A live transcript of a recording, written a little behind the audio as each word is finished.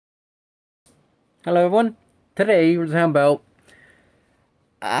Hello everyone. Today we're talking about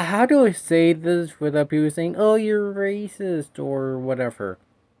how do I say this without people saying, "Oh, you're racist" or whatever.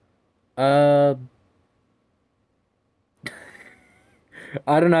 Uh,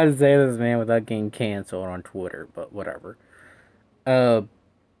 I don't know how to say this, man, without getting canceled on Twitter, but whatever. Uh,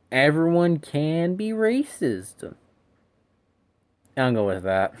 Everyone can be racist. I'll go with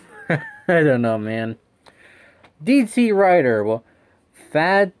that. I don't know, man. DC writer, well,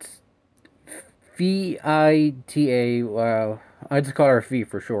 Fat VITA. Wow, I just call her V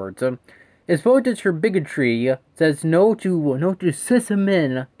for short. It's voted her bigotry says no to cis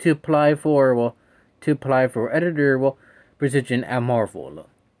men to apply for editor position at Marvel.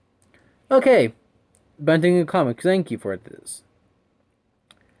 Okay, Bunting Comics, thank you for this.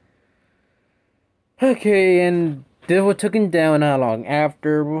 Okay, and this was taken down how long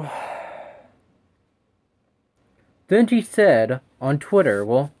after? Then she said on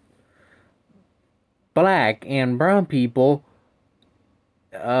Twitter, black and brown people,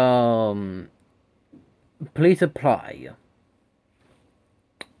 please apply.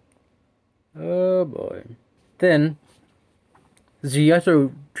 Oh boy. Then she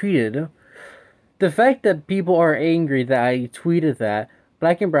also tweeted the fact that people are angry that I tweeted that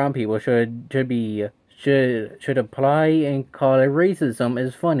black and brown people should apply and call it racism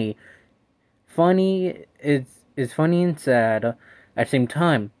is funny. Funny is funny and sad at the same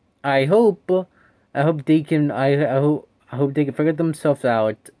time. I hope they can I hope they can figure themselves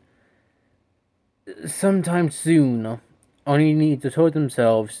out sometime soon. Only need to sort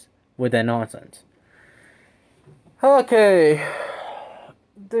themselves with that nonsense. Okay,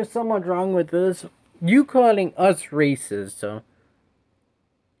 there's so much wrong with this. You calling us racist,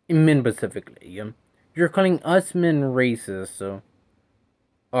 men specifically. You're calling us men racist,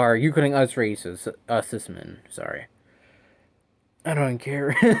 or you calling us racist, us cis men, sorry. I don't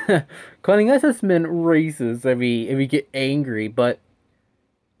care. Calling us as men racist if we get angry, but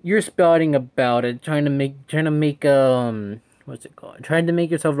you're spouting about it, trying to make what's it called? Trying to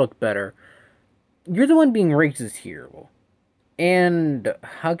make yourself look better. You're the one being racist here. And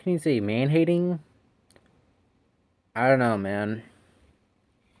how can you say man hating? I don't know, man.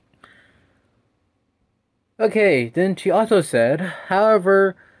 Okay, then she also said,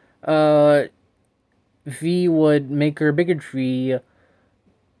 however, uh, V would make her bigotry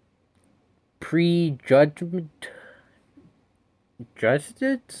prejudgment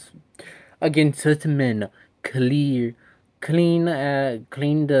justice against such men clear clean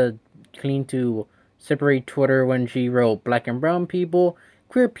to separate Twitter when she wrote black and brown people,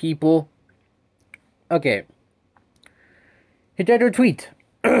 queer people. Okay. Hit that her tweet.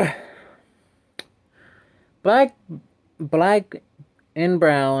 Black and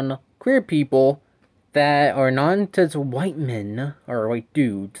brown queer people that are non-cis white men or white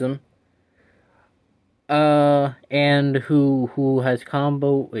dudes, and who has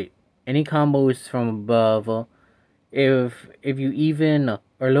any combos from above. If you even are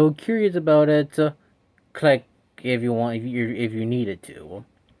a little curious about it, click if you want, if you needed to.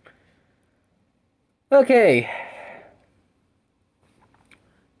 Okay,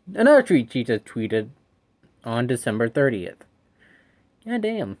 another tweet she just tweeted on December 30th. God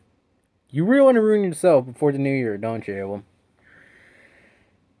damn. You really want to ruin yourself before the new year, don't you?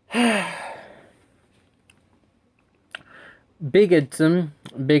 Bigots will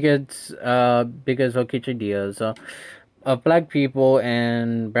catch ideas of black people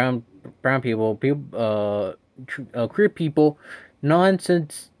and brown people, queer people,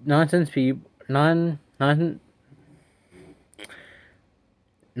 nonsense people,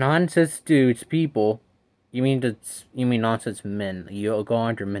 nonsense dudes people. You mean nonsense men? You go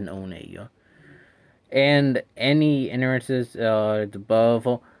under men only. And any interests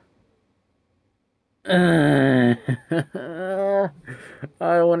above. I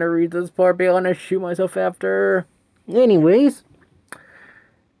don't want to read this part, but I want to shoot myself after. Anyways,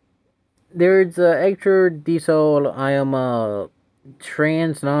 there's extra diesel. I am a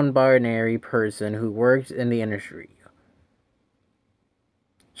trans non-binary person who works in the industry.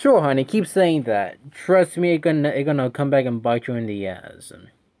 Sure, honey, keep saying that. Trust me, it gonna come back and bite you in the ass.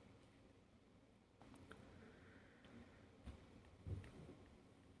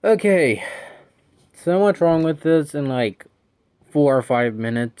 Okay, so much wrong with this in like 4 or 5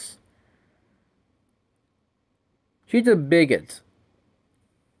 minutes. She's a bigot.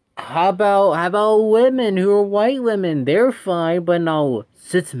 How about women who are white women? They're fine, but no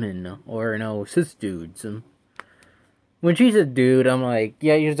cis men or no cis dudes. When she's a dude, I'm like,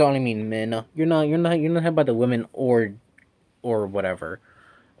 yeah, you just only mean men. You're not talking about the women or whatever.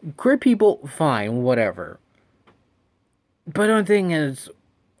 Queer people, fine, whatever. But the thing is,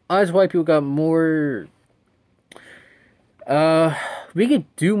 us white people got more. We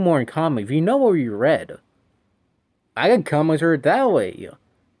could do more in comics. You know what we read. I got comics are that way.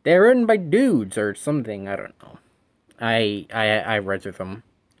 They're written by dudes or something. I don't know. I read through them.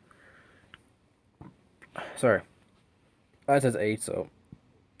 Sorry. That says 8, so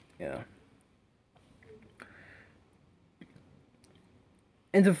yeah.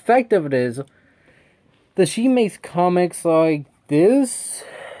 And the fact of it is that she makes comics like this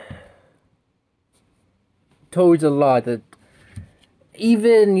told a lot that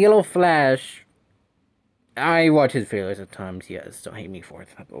even Yellow Flash, I watch his videos at times, yes, don't hate me for it,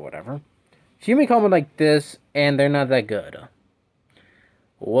 but whatever. She make comics like this, and they're not that good.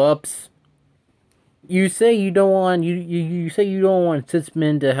 Whoops. You say you don't want you say you don't want cis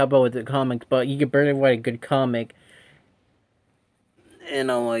men to help out with the comics, but you can barely write a good comic.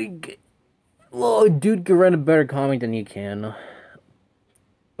 And I'm like, well, a dude can write a better comic than you can.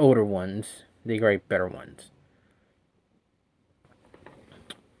 Older ones, they write better ones.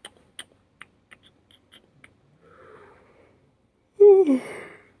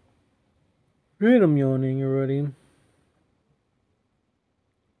 Right, I'm yawning already.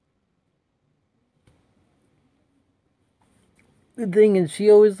 The thing is,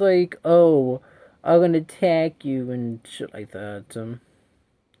 she always like, oh, I'm gonna attack you and shit like that.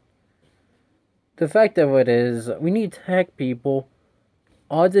 The fact of it is, we need to attack people.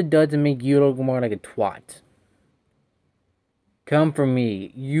 All it does is make you look more like a twat. Come from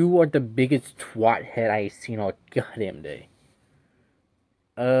me. You are the biggest twat head I've seen all goddamn day.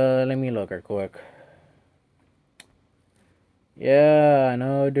 Let me look real quick. Yeah, I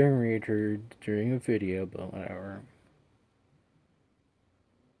know during Richard during a video, but whatever.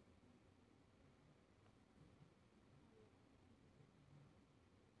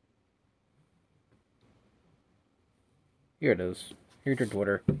 Here it is. Here's your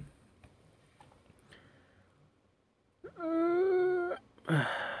Twitter.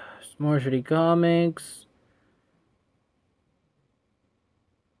 More shitty comics.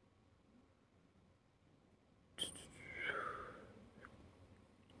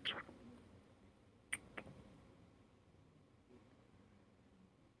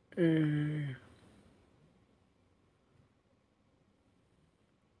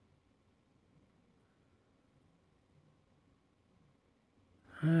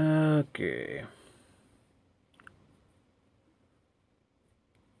 Okay.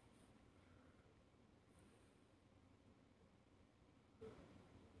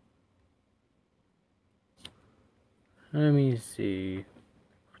 Let me see.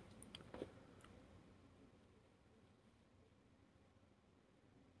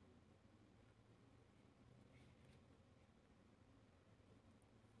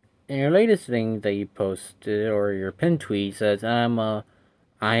 In your latest thing that you posted or your pin tweet says I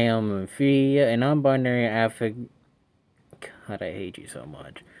am free and non-binary affect. God, I hate you so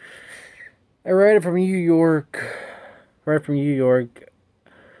much. I read it from New York. Right from New York.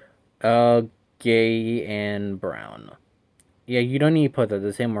 Gay and brown. Yeah, you don't need to put that.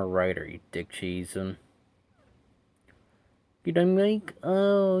 The same or writer, you dick cheese. You don't like,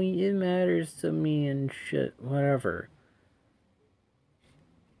 oh, it matters to me and shit. Whatever.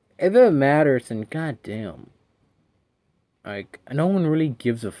 If it matters, then goddamn. Like, no one really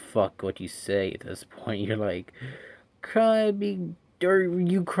gives a fuck what you say at this point. You're like, or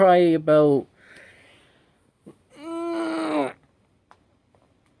you cry about.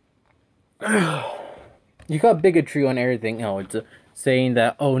 You got bigotry on everything else, saying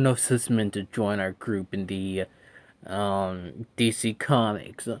that, oh, no cis men to join our group in the DC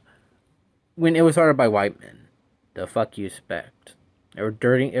Comics when it was started by white men. The fuck you expect? It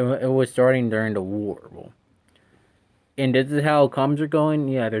was starting during the war. And this is how comics are going.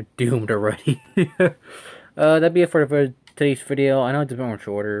 Yeah, they're doomed already. That'd be it for today's video. I know it's a bit more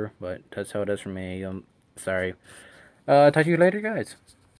shorter, but that's how it is for me. Sorry. Talk to you later, guys.